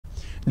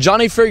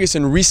John A.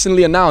 Ferguson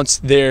recently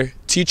announced their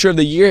Teacher of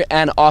the Year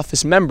and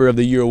Office Member of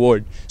the Year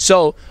award.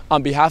 So,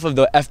 on behalf of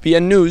the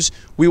FBN News,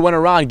 we went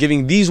around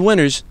giving these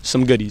winners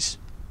some goodies.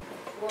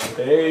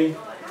 Hey,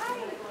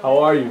 how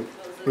are you?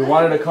 We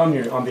wanted to come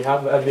here on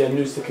behalf of FBN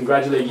News to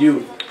congratulate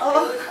you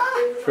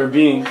for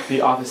being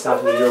the Office Staff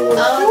of the Year award.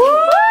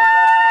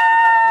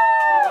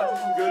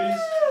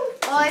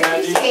 I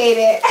appreciate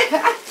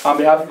it. On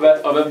behalf of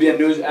FBN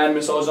News and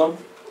Miss Ozone.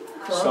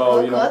 Cool,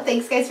 So, cool.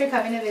 Thanks guys for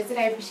coming to visit.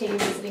 I appreciate you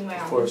visiting my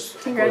office. Of course.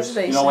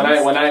 Congratulations. You know,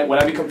 when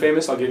I become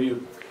famous, I'll give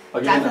you a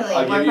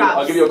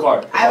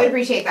car. I would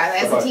appreciate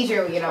that. As a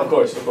teacher, you know. Of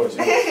course. You don't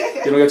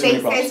get too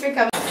many props. Thanks for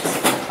coming.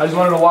 I just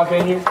wanted to walk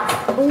in here.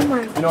 Oh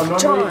my God. You know,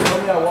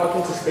 normally I walk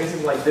into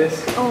spaces like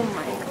this Oh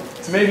my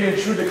God. to maybe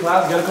intrude the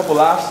class, get a couple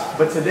laughs,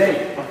 but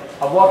today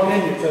I'm walking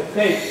in here to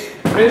thank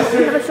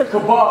Mr.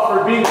 Kabab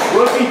for being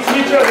Rookie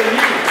Teacher of the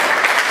Year.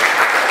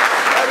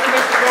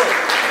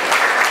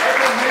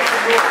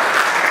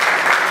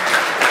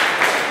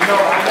 You know,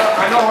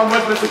 I know how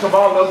much Mr.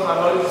 Kabab loves my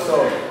hugs, so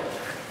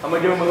I'm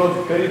gonna give him a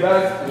little goodie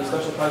bag, and the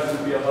special prize is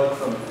gonna be a hug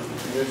from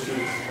your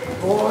streets.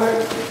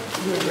 Boy,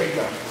 you did a great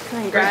job.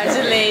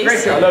 Congratulations.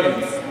 Great job, I love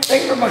you.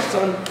 Thank you very much,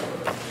 son.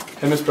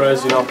 Hey, Miss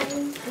Perez, you know,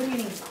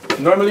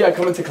 normally I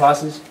come into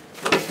classes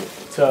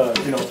to,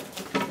 you know,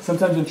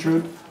 sometimes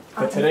intrude,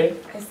 but today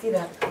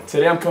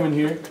I'm coming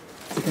here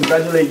to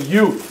congratulate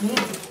you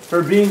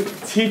for being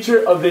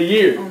Teacher of the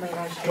Year. Oh my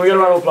gosh. Can we get a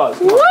round of applause?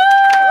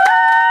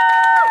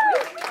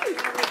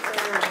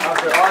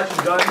 After all that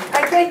you've done,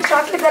 I get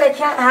chocolate that I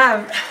can't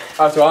have.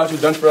 after all that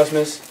you've done for us,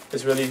 Miss,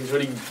 it's really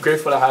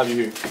grateful to have you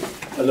here.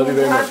 I love you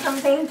very much. Awesome,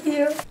 thank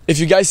you. If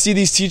you guys see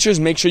these teachers,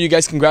 make sure you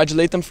guys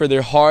congratulate them for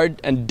their hard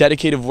and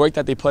dedicated work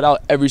that they put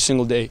out every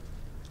single day.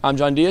 I'm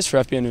John Diaz for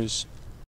FBN News.